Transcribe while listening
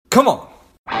Come on.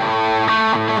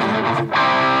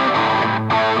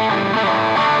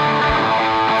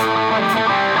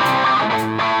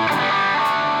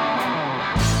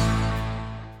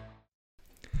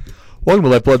 Welcome to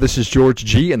Lifeblood. This is George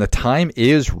G, and the time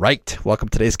is right. Welcome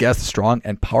to today's guest, the strong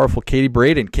and powerful Katie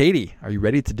Braden. Katie, are you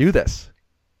ready to do this?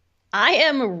 I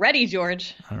am ready,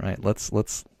 George. All right, let's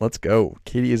go.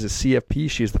 Katie is a CFP.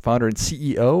 She is the founder and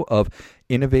CEO of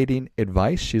Innovating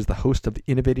Advice. She is the host of the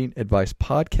Innovating Advice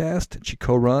podcast, and she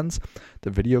co-runs the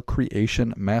Video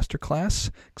Creation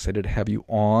Masterclass. Excited to have you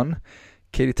on.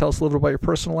 Katie, tell us a little bit about your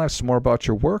personal life, some more about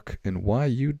your work, and why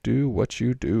you do what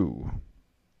you do.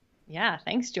 Yeah,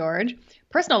 thanks, George.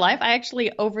 Personal life, I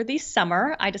actually, over the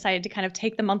summer, I decided to kind of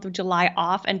take the month of July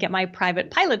off and get my private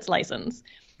pilot's license.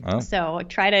 Oh. So I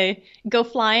try to go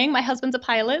flying. My husband's a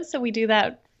pilot, so we do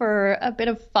that for a bit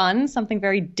of fun, something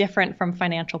very different from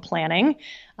financial planning.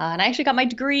 And I actually got my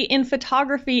degree in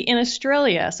photography in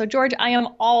Australia. So, George, I am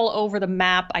all over the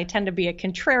map. I tend to be a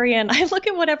contrarian. I look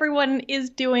at what everyone is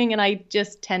doing, and I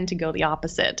just tend to go the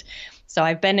opposite. So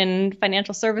I've been in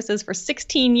financial services for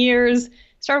 16 years,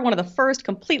 started one of the first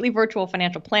completely virtual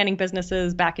financial planning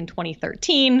businesses back in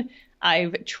 2013.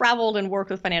 I've traveled and worked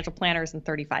with financial planners in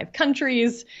 35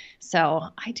 countries. So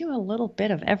I do a little bit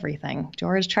of everything.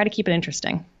 George, try to keep it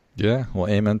interesting. Yeah, well,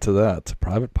 amen to that.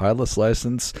 Private pilot's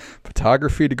license,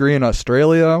 photography degree in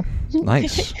Australia.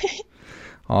 Nice.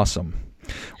 Awesome.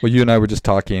 Well, you and I were just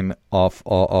talking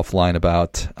offline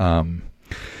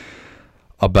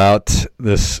about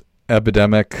this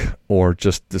epidemic, or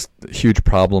just this huge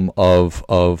problem of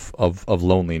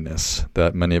loneliness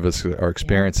that many of us are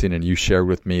experiencing. And you shared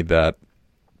with me that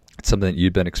it's something that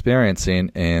you'd been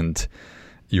experiencing, and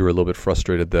you were a little bit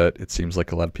frustrated that it seems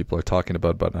like a lot of people are talking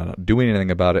about but not doing anything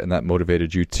about it, and that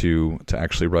motivated you to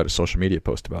actually write a social media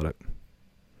post about it.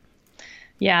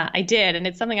 Yeah, I did. And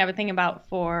it's something I've been thinking about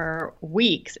for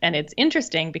weeks. And it's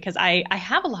interesting because I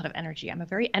have a lot of energy. I'm a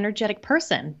very energetic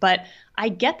person, but I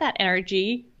get that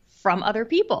energy from other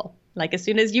people. Like as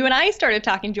soon as you and I started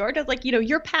talking, George, I was like,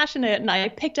 you're passionate, and I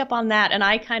picked up on that, and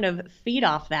I kind of feed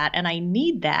off that, and I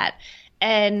need that.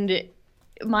 And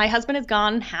my husband is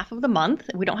gone half of the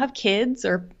month. We don't have kids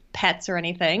or pets or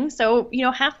anything. So,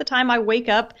 half the time I wake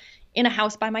up in a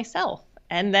house by myself,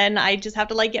 and then I just have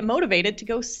to get motivated to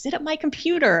go sit at my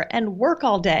computer and work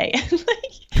all day.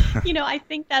 I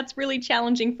think that's really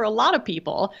challenging for a lot of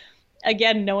people.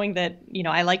 Again, knowing that,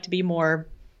 I like to be more,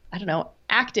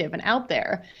 active and out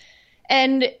there.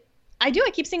 And I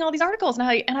keep seeing all these articles, and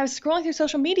I was scrolling through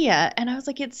social media, and I was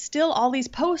like, it's still all these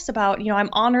posts about, I'm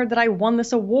honored that I won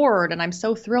this award, and I'm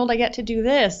so thrilled I get to do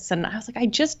this. And I was like, I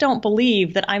just don't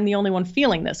believe that I'm the only one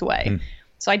feeling this way.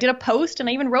 So I did a post, and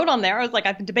I even wrote on there, I was like,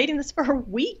 I've been debating this for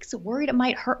weeks, worried it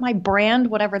might hurt my brand,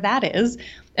 whatever that is.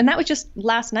 And that was just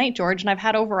last night, George. And I've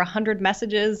had over 100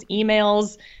 messages,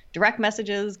 emails, direct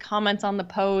messages, comments on the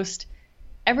post.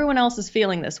 Everyone else is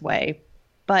feeling this way,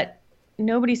 but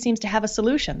nobody seems to have a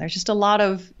solution. There's just a lot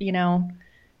of,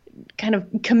 kind of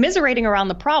commiserating around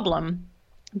the problem,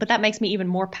 but that makes me even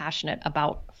more passionate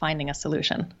about finding a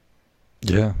solution.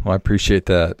 Yeah, well, I appreciate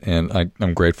that. And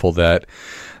I'm grateful that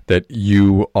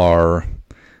you are.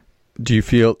 Do you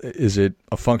feel, is it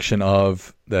a function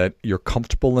of that you're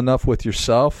comfortable enough with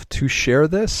yourself to share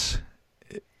this?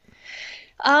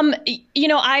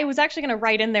 I was actually going to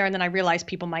write in there, and then I realized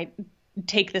people might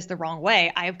take this the wrong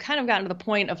way. I've kind of gotten to the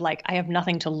point of I have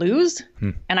nothing to lose.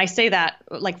 And I say that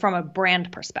from a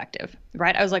brand perspective,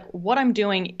 right? I was like, what I'm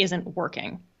doing isn't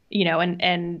working,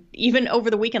 and even over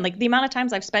the weekend, the amount of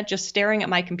times I've spent just staring at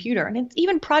my computer, and it's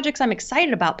even projects I'm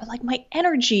excited about, but my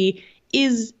energy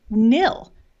is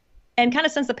nil. And kind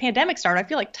of since the pandemic started, I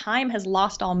feel like time has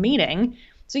lost all meaning.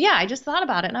 So yeah, I just thought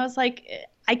about it, and I was like,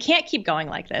 I can't keep going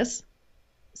like this.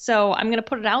 So I'm going to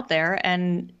put it out there,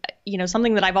 and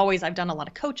something that I've done a lot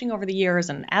of coaching over the years,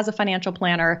 and as a financial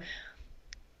planner,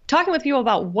 talking with people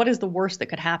about what is the worst that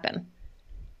could happen.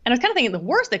 And I was kind of thinking the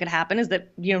worst that could happen is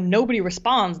that, nobody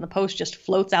responds and the post just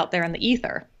floats out there in the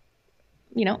ether.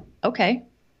 Okay.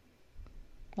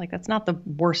 That's not the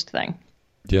worst thing.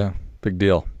 Yeah. Big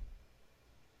deal.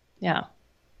 Yeah.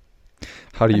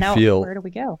 How do you feel? Where do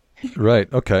we go?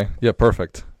 Right. Okay. Yeah.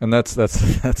 Perfect. And that's the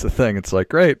thing. It's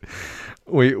great.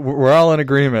 We're all in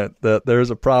agreement that there's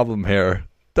a problem here.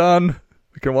 Done.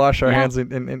 We can wash our hands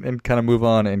and kind of move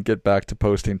on and get back to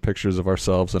posting pictures of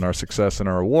ourselves and our success and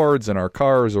our awards and our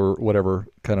cars or whatever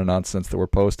kind of nonsense that we're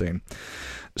posting.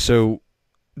 So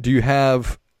do you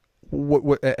have,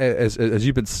 as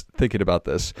you've been thinking about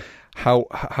this, how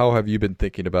have you been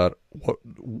thinking about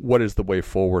what is the way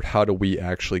forward? How do we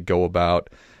actually go about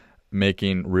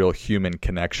making real human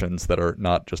connections that are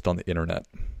not just on the internet?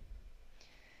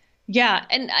 Yeah,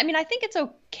 and I mean, I think it's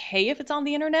okay if it's on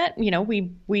the internet.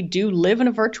 We do live in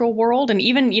a virtual world, and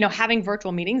even, having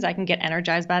virtual meetings, I can get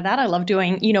energized by that. I love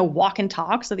doing, walk and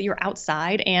talk so that you're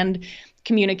outside and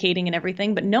communicating and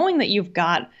everything. But knowing that you've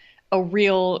got a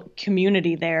real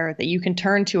community there that you can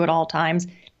turn to at all times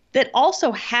that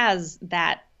also has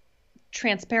that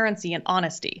transparency and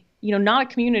honesty. Not a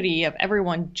community of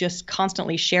everyone just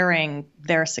constantly sharing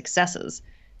their successes,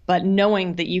 but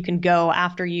knowing that you can go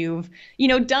after you've,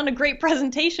 done a great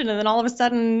presentation and then all of a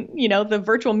sudden, the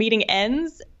virtual meeting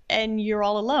ends and you're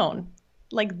all alone.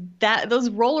 Like that, those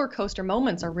roller coaster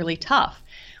moments are really tough.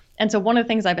 And so one of the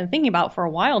things I've been thinking about for a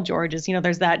while, George, is,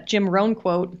 there's that Jim Rohn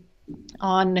quote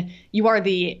on you are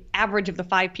the average of the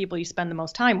 5 people you spend the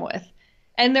most time with.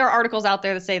 And there are articles out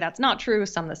there that say that's not true,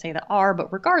 some that say that are,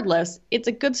 but regardless, it's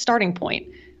a good starting point,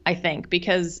 I think,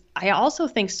 because I also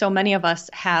think so many of us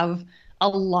have a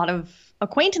lot of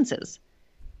acquaintances,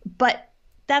 but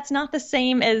that's not the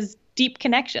same as deep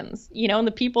connections, and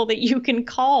the people that you can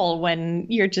call when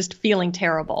you're just feeling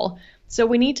terrible. So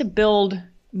we need to build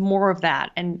more of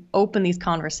that and open these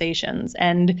conversations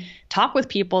and talk with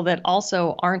people that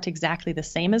also aren't exactly the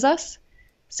same as us.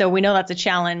 So we know that's a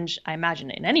challenge, I imagine,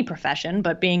 in any profession,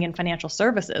 but being in financial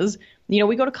services,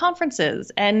 we go to conferences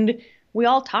and we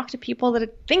all talk to people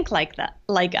that think like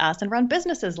us and run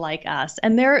businesses like us.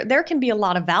 And there can be a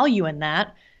lot of value in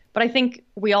that. But I think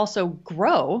we also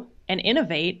grow and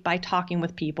innovate by talking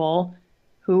with people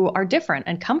who are different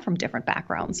and come from different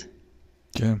backgrounds.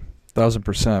 Yeah,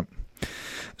 1,000%.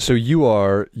 So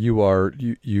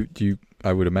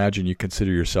I would imagine you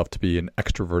consider yourself to be an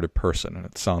extroverted person, and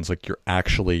it sounds like you're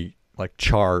actually like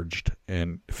charged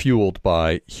and fueled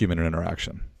by human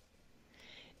interaction.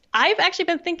 I've actually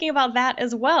been thinking about that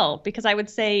as well, because I would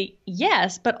say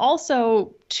yes, but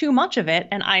also too much of it,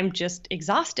 and I'm just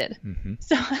exhausted. Mm-hmm.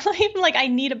 So I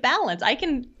need a balance. I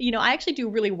actually do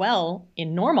really well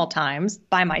in normal times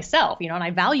by myself, and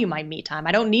I value my me time.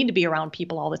 I don't need to be around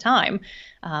people all the time.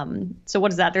 So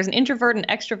what is that? There's an introvert, an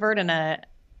extrovert, and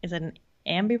is it an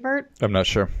ambivert? I'm not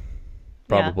sure.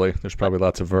 Probably. Yeah. There's probably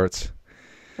lots of verts.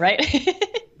 Right.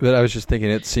 But I was just thinking,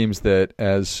 it seems that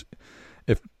as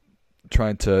if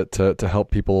trying to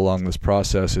help people along this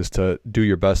process is to do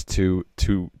your best to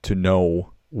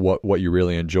know what you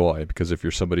really enjoy. Because if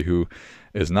you're somebody who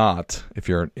is not, if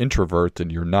you're an introvert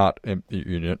and you're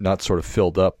not sort of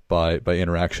filled up by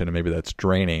interaction, and maybe that's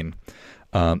draining,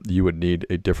 you would need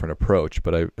a different approach.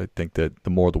 But I think that the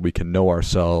more that we can know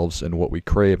ourselves and what we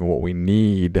crave and what we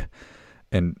need,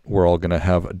 and we're all going to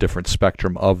have a different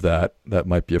spectrum of that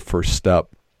might be a first step.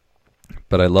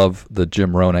 But I love the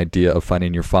Jim Rohn idea of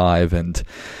finding your 5, and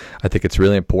I think it's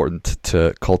really important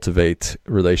to cultivate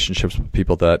relationships with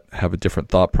people that have a different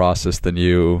thought process than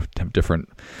you, have different,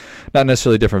 not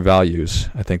necessarily different values.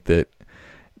 I think that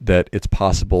it's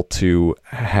possible to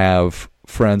have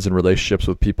friends and relationships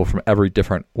with people from every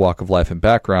different walk of life and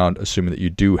background, assuming that you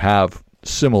do have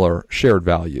similar shared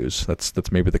values.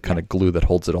 That's maybe the kind of glue that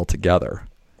holds it all together.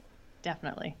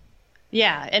 Definitely.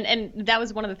 Yeah. And that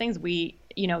was one of the things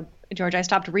George, I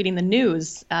stopped reading the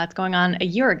news. It's going on a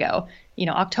year ago,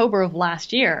 October of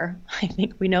last year. I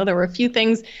think we know there were a few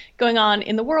things going on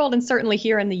in the world and certainly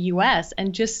here in the US,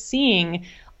 and just seeing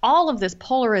all of this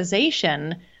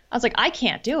polarization, I was like, I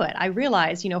can't do it. I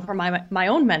realized, for my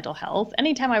own mental health,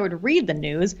 anytime I would read the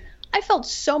news, I felt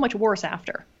so much worse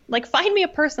after. Like, find me a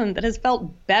person that has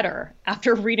felt better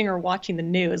after reading or watching the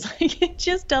news. Like, it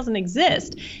just doesn't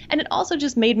exist. And it also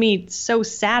just made me so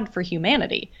sad for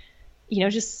humanity.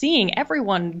 Just seeing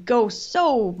everyone go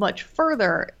so much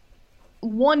further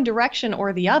one direction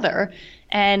or the other.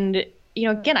 And,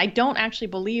 again, I don't actually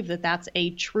believe that that's a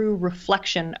true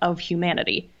reflection of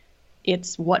humanity.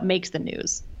 It's what makes the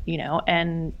news,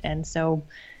 and so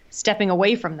stepping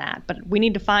away from that. But we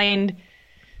need to find,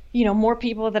 more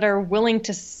people that are willing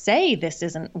to say this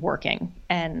isn't working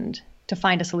and to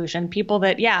find a solution. People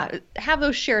that, have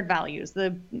those shared values,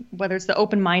 whether it's the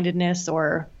open-mindedness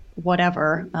or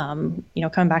whatever,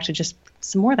 coming back to just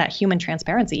some more of that human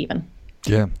transparency even.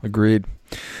 Yeah, agreed.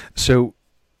 So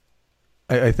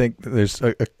I think there's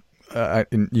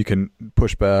and you can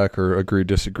push back or agree,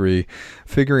 disagree,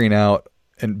 figuring out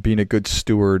and being a good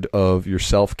steward of your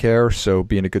self-care. So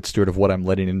being a good steward of what I'm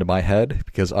letting into my head,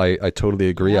 because I totally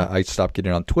agree. Yeah. I stopped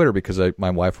getting on Twitter because my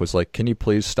wife was like, can you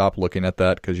please stop looking at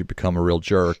that because you become a real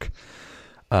jerk.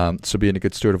 So being a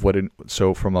good steward of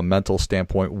so from a mental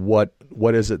standpoint, what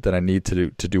is it that I need to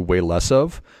do way less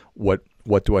of? What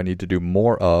do I need to do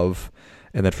more of?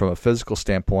 And then from a physical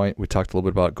standpoint, we talked a little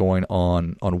bit about going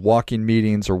on walking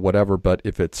meetings or whatever, but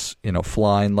if it's,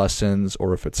 flying lessons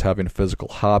or if it's having a physical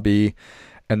hobby,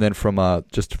 And then from a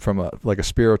like a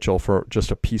spiritual, for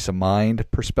just a peace of mind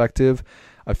perspective,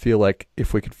 I feel like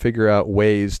if we could figure out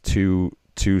ways to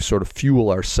sort of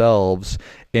fuel ourselves,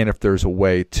 and if there's a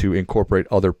way to incorporate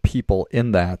other people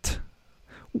in that,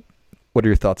 what are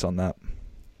your thoughts on that?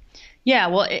 Yeah,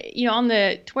 well, on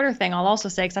the Twitter thing, I'll also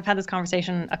say, because I've had this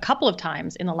conversation a couple of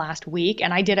times in the last week,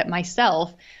 and I did it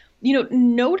myself.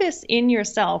 Notice in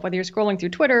yourself, whether you're scrolling through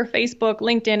Twitter, Facebook,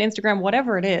 LinkedIn, Instagram,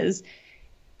 whatever it is,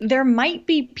 there might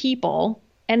be people,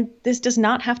 and this does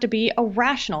not have to be a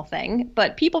rational thing,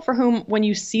 but people for whom when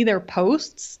you see their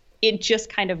posts, it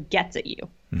just kind of gets at you,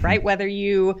 right? Whether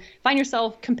you find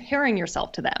yourself comparing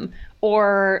yourself to them,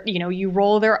 or, you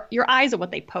roll your eyes at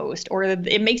what they post, or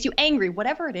it makes you angry,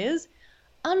 whatever it is,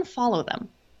 unfollow them.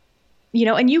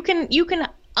 And you can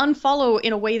unfollow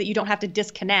in a way that you don't have to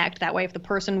disconnect. That way, if the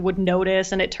person would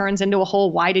notice and it turns into a whole,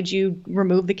 why did you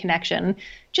remove the connection?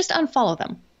 Just unfollow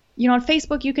them. On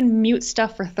Facebook, you can mute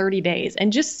stuff for 30 days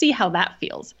and just see how that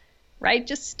feels, right?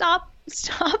 Just stop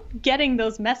getting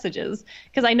those messages,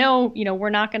 because I know, we're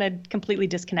not going to completely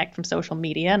disconnect from social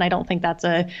media. And I don't think that's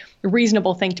a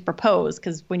reasonable thing to propose,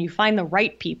 because when you find the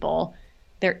right people,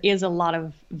 there is a lot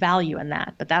of value in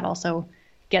that. But that also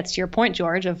gets to your point,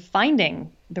 George, of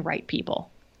finding the right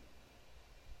people.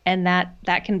 And that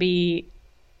can be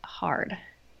hard.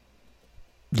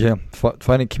 Yeah,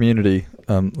 finding community,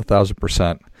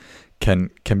 1,000% can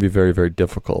be very, very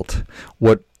difficult.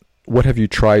 What have you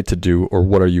tried to do, or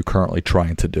what are you currently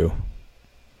trying to do?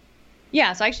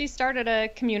 Yeah, so I actually started a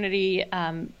community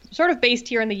sort of based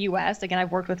here in the U.S. Again,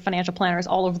 I've worked with financial planners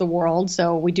all over the world,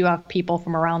 so we do have people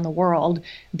from around the world,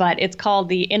 but it's called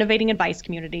the Innovating Advice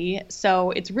Community.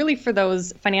 So it's really for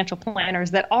those financial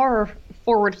planners that are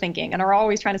forward thinking and are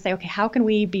always trying to say, okay, how can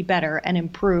we be better and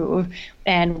improve?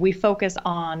 And we focus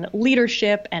on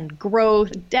leadership and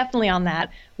growth, definitely on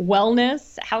that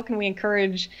wellness. How can we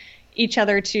encourage each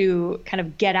other to kind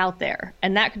of get out there?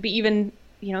 And that could be even,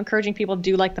 encouraging people to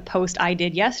do like the post I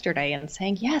did yesterday and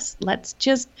saying, yes, let's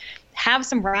just have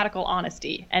some radical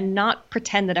honesty and not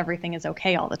pretend that everything is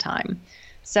okay all the time.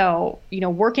 So,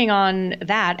 working on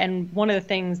that. And one of the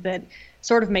things that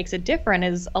sort of makes it different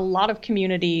is a lot of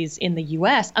communities in the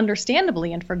US,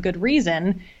 understandably and for good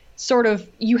reason, sort of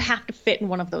you have to fit in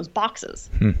one of those boxes.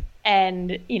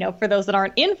 And, for those that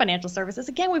aren't in financial services,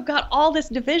 again, we've got all this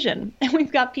division, and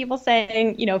we've got people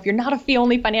saying, if you're not a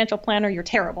fee-only financial planner, you're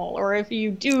terrible. Or if you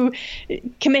do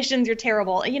commissions, you're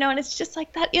terrible. And it's just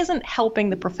like, that isn't helping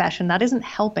the profession. That isn't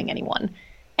helping anyone.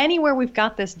 Anywhere we've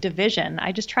got this division,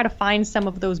 I just try to find some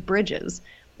of those bridges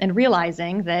and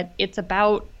realizing that it's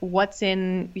about what's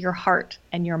in your heart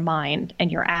and your mind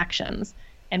and your actions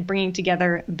and bringing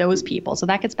together those people. So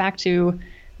that gets back to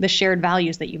the shared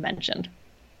values that you mentioned.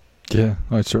 Yeah,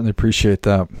 I certainly appreciate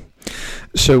that.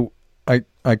 So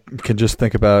I can just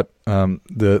think about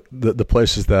the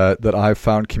places that I've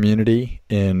found community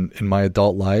in my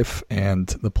adult life, and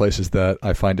the places that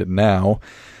I find it now.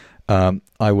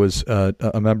 I was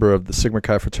a member of the Sigma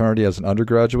Chi fraternity as an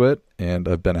undergraduate, and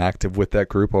I've been active with that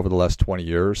group over the last 20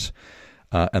 years.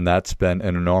 And that's been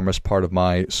an enormous part of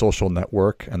my social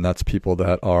network. And that's people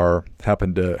that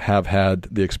happen to have had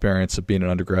the experience of being an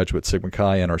undergraduate Sigma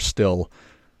Chi and are still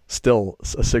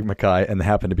a Sigma Chi, and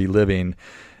happen to be living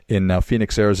in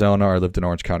Phoenix, Arizona. I lived in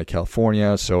Orange County,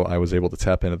 California, so I was able to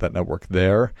tap into that network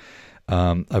there.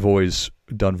 I've always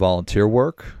done volunteer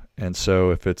work, and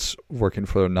so if it's working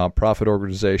for a nonprofit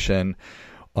organization,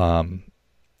 and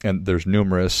there's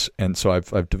numerous, and so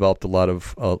I've developed a lot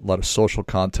of social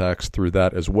contacts through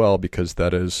that as well, because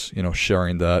that is,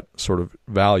 sharing that sort of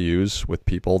values with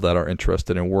people that are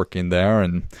interested in working there.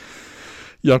 And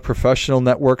young professional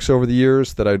networks over the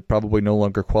years that I'd probably no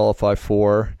longer qualify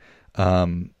for.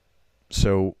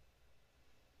 So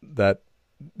that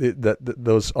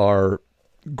those are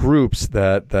groups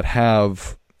that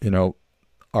have,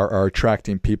 are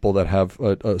attracting people that have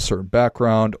a certain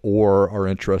background or are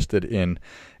interested in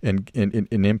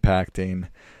impacting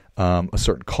a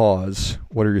certain cause.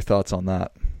 What are your thoughts on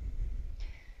that?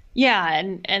 Yeah,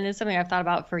 and it's something I've thought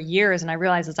about for years, and I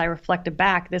realize as I reflected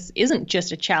back, this isn't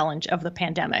just a challenge of the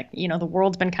pandemic. The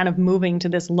world's been kind of moving to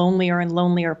this lonelier and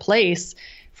lonelier place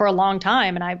for a long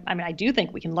time, and I do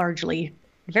think we can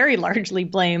very largely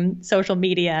blame social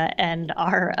media and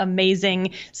our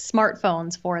amazing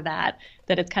smartphones for that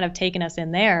it's kind of taken us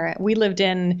in there. We lived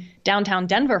in downtown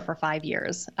Denver for 5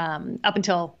 years, up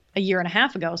until a year and a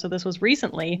half ago, so this was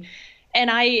recently, and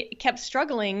I kept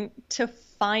struggling to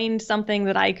find something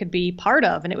that I could be part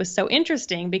of. And it was so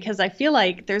interesting because I feel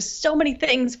like there's so many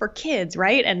things for kids,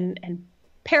 right? And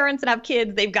parents that have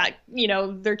kids, they've got,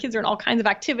 their kids are in all kinds of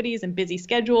activities and busy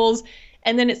schedules.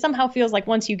 And then it somehow feels like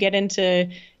once you get into,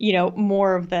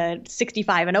 more of the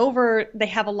 65 and over, they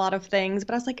have a lot of things.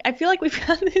 But I was like, I feel like we've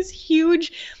got this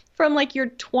huge, from like your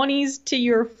 20s to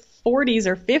your 40s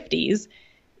or 50s,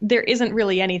 there isn't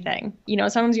really anything.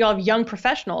 Sometimes you'll have young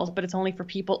professionals, but it's only for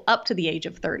people up to the age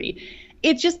of 30.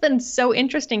 It's just been so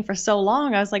interesting for so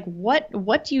long. I was like, what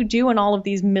do you do in all of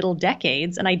these middle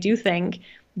decades? And I do think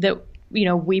that,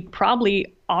 we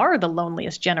probably are the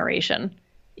loneliest generation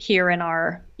here in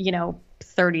our,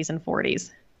 30s and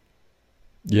 40s.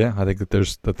 Yeah, I think that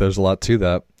there's a lot to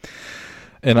that.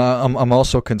 And I'm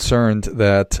also concerned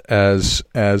that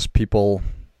as people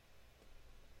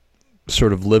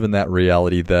sort of live in that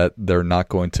reality that they're not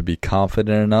going to be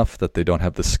confident enough, that they don't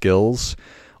have the skills,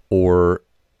 or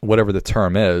whatever the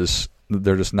term is,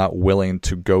 they're just not willing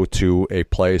to go to a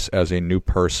place as a new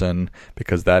person,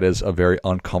 because that is a very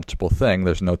uncomfortable thing.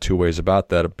 There's no two ways about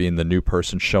that, of being the new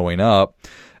person showing up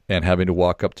and having to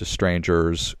walk up to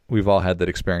strangers. We've all had that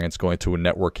experience going to a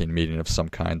networking meeting of some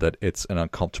kind, that it's an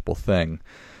uncomfortable thing.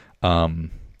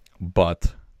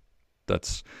 But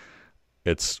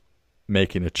it's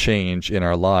making a change in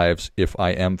our lives if I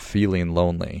am feeling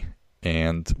lonely,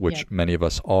 and which many of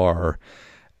us are.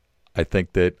 I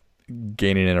think that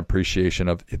gaining an appreciation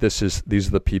of these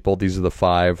are the people, these are the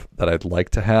 5 that I'd like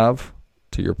to have,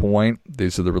 to your point,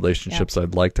 these are the relationships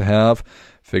I'd like to have,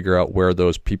 figure out where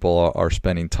those people are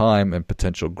spending time and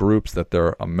potential groups that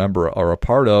they're a member or a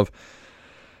part of,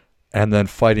 and then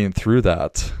fighting through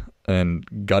that and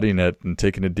gutting it and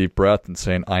taking a deep breath and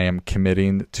saying, I am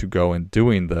committing to go and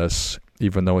doing this,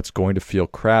 even though it's going to feel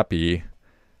crappy.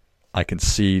 I can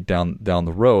see down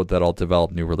the road that I'll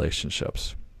develop new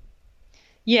relationships.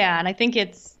 Yeah, and I think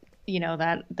it's,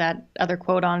 that other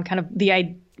quote on kind of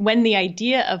when the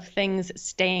idea of things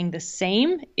staying the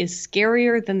same is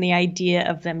scarier than the idea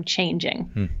of them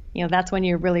changing. That's when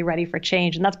you're really ready for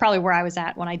change. And that's probably where I was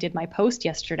at when I did my post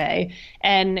yesterday.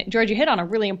 And George, you hit on a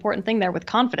really important thing there with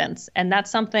confidence. And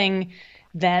that's something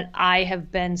that I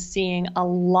have been seeing a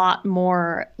lot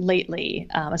more lately,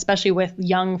 especially with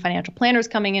young financial planners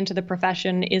coming into the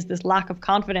profession, is this lack of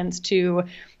confidence to,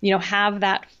 have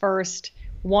that first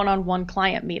one-on-one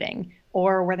client meeting,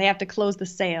 or where they have to close the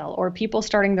sale, or people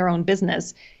starting their own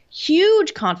business.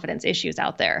 Huge confidence issues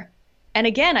out there. And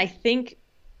again, I think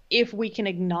if we can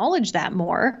acknowledge that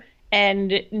more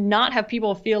and not have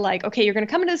people feel like, okay, you're going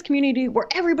to come into this community where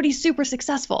everybody's super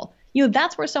successful.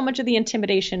 That's where so much of the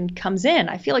intimidation comes in.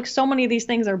 I feel like so many of these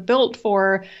things are built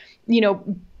for,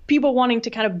 people wanting to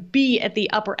kind of be at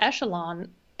the upper echelon.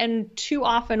 And too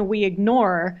often we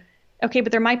ignore, okay,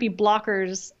 but there might be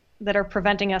blockers that are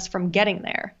preventing us from getting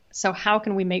there. So how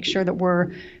can we make sure that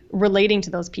we're relating to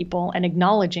those people and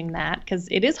acknowledging that? Because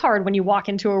it is hard when you walk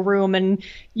into a room and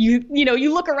you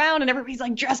look around and everybody's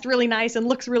like dressed really nice and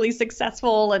looks really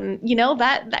successful, and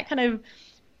that kind of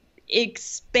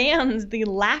expands the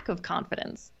lack of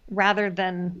confidence rather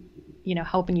than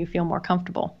helping you feel more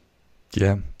comfortable.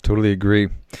 Yeah, totally agree.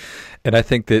 And I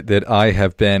think that I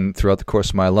have been, throughout the course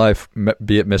of my life,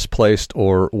 be it misplaced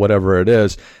or whatever it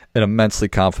is, an immensely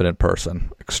confident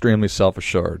person, extremely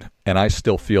self-assured. And I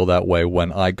still feel that way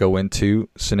when I go into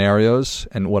scenarios.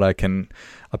 And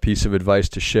a piece of advice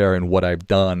to share and what I've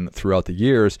done throughout the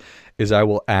years is I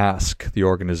will ask the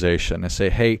organization and say,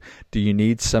 hey, do you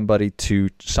need somebody to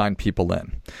sign people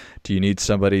in? Do you need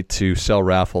somebody to sell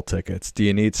raffle tickets? Do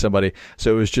you need somebody?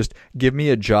 So it was just, give me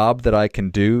a job that I can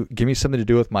do. Give me something to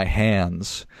do with my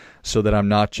hands, so that I'm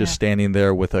not just standing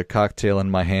there with a cocktail in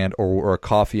my hand or a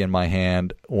coffee in my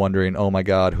hand wondering, oh my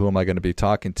God, who am I going to be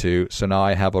talking to? So now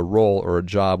I have a role or a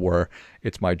job where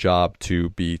it's my job to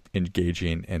be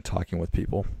engaging and talking with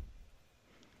people.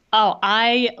 Oh,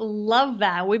 I love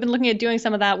that. We've been looking at doing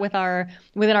some of that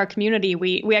within our community.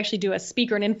 We actually do a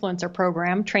speaker and influencer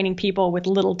program, training people with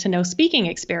little to no speaking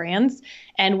experience.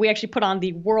 And we actually put on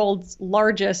the world's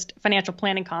largest financial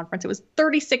planning conference. It was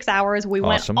 36 hours. We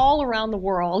Awesome. went all around the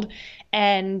world,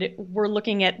 and we're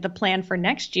looking at the plan for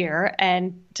next year.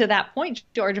 And to that point,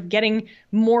 George, of getting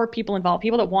more people involved,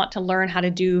 people that want to learn how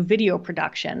to do video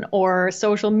production or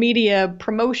social media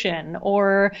promotion,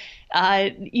 or,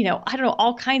 I don't know,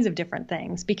 all kinds of different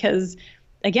things. Because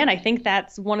again, I think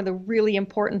that's one of the really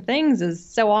important things, is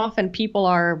so often people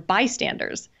are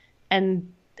bystanders.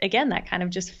 And again, that kind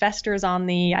of just festers on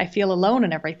the I feel alone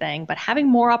and everything. But having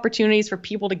more opportunities for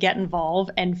people to get involved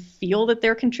and feel that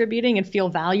they're contributing and feel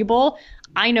valuable,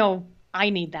 I know I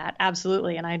need that.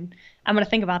 Absolutely. And I'm going to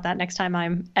think about that next time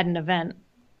I'm at an event.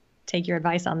 Take your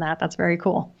advice on that. That's very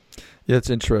cool. Yeah,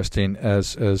 it's interesting.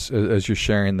 As you're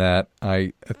sharing that,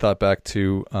 I thought back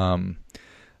to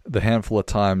the handful of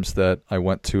times that I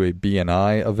went to a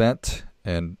BNI event,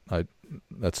 and I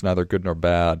that's neither good nor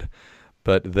bad,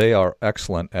 but they are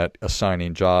excellent at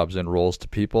assigning jobs and roles to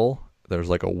people. There's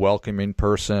like a welcoming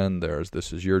person.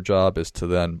 This is your job, is to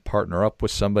then partner up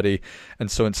with somebody.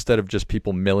 And so instead of just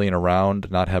people milling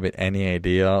around, not having any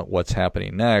idea what's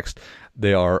happening next,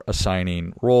 they are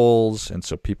assigning roles. And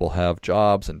so people have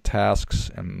jobs and tasks.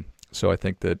 And so I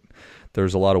think that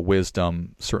there's a lot of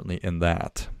wisdom certainly in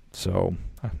that. So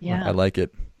yeah. I like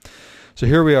it. So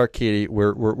here we are, Katie.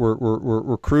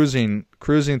 We're cruising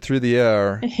through the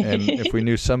air, and if we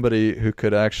knew somebody who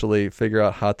could actually figure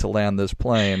out how to land this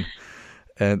plane,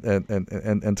 and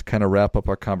to kind of wrap up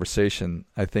our conversation,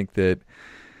 I think that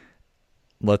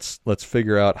let's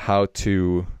figure out how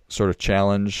to sort of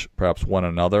challenge perhaps one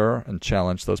another and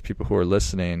challenge those people who are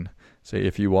listening. Say,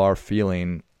 if you are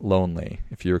feeling lonely,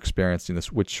 if you're experiencing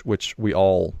this, which we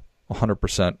all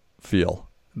 100% feel.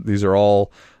 These are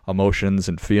all emotions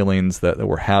and feelings that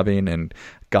we're having, and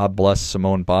God bless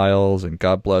Simone Biles, and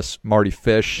God bless Marty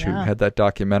Fish, who had that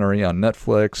documentary on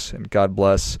Netflix, and God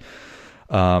bless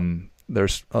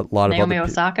there's a lot Naomi of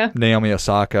Osaka. Naomi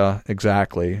Osaka,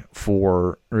 exactly,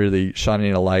 for really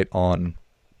shining a light on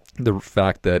the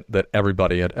fact that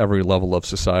everybody at every level of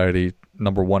society,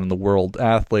 number one in the world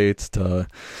athletes to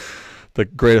the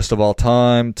greatest of all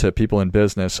time to people in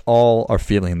business, all are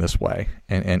feeling this way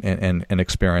and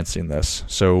experiencing this.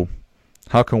 So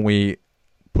how can we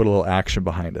put a little action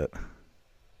behind it?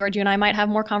 George, you and I might have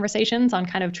more conversations on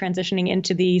kind of transitioning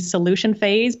into the solution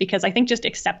phase, because I think just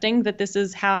accepting that this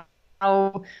is how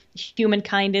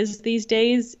humankind is these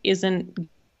days isn't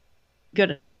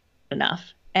good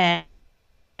enough. And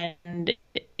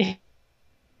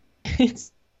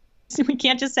it's, we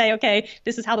can't just say, okay,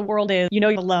 this is how the world is. You know,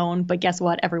 you're alone, but guess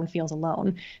what? Everyone feels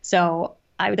alone. So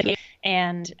I would think,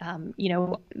 and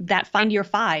that Find Your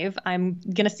Five, I'm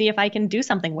going to see if I can do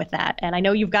something with that. And I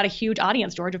know you've got a huge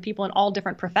audience, George, of people in all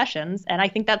different professions. And I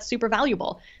think that's super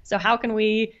valuable. So how can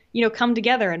we, come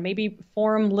together and maybe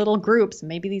form little groups?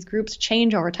 Maybe these groups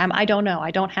change over time. I don't know.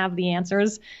 I don't have the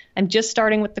answers. I'm just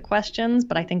starting with the questions,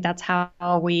 but I think that's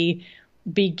how we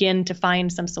begin to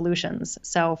find some solutions.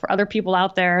 So for other people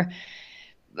out there,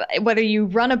 whether you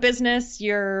run a business,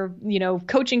 you're,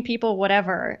 coaching people,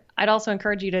 whatever, I'd also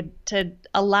encourage you to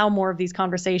allow more of these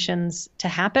conversations to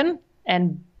happen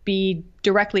and be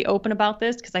directly open about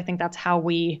this, because I think that's how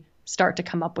we start to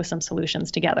come up with some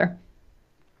solutions together.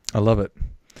 I love it.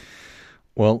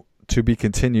 Well, to be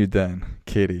continued then,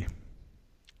 Katie.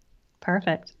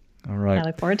 Perfect. All right. I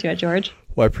look forward to it, George.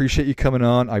 Well, I appreciate you coming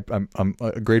on. I'm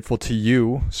grateful to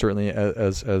you, certainly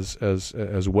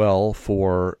as well,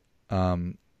 for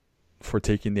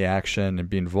taking the action and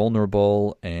being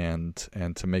vulnerable and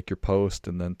to make your post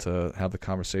and then to have the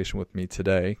conversation with me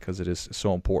today, because it is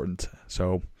so important.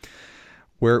 So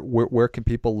where can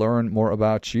people learn more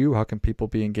about you? How can people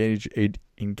be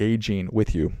engaging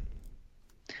with you?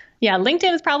 Yeah,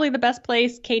 LinkedIn is probably the best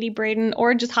place, Katie Braden,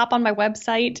 or just hop on my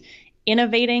website,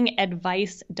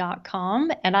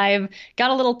 innovatingadvice.com. And I've got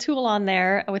a little tool on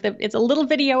there it's a little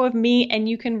video of me, and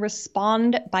you can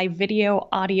respond by video,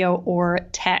 audio, or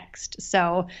text.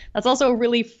 So that's also a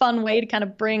really fun way to kind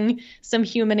of bring some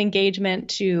human engagement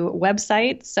to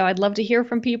websites. So I'd love to hear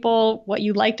from people what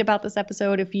you liked about this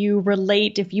episode. If you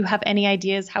relate, if you have any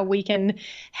ideas how we can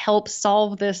help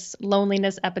solve this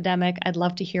loneliness epidemic, I'd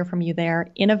love to hear from you there.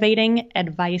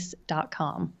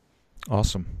 Innovatingadvice.com.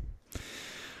 Awesome.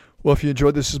 Well, if you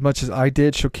enjoyed this as much as I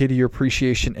did, show Katie your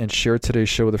appreciation and share today's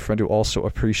show with a friend who also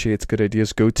appreciates good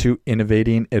ideas. Go to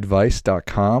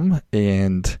innovatingadvice.com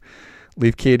and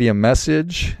leave Katie a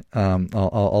message.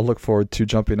 I'll look forward to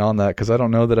jumping on that, because I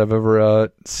don't know that I've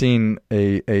ever seen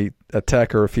a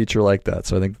tech or a feature like that.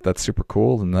 So I think that's super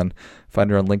cool. And then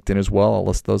find her on LinkedIn as well. I'll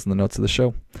list those in the notes of the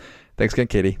show. Thanks again,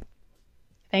 Katie.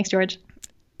 Thanks, George.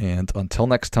 And until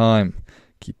next time,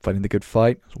 keep fighting the good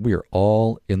fight. We are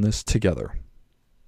all in this together.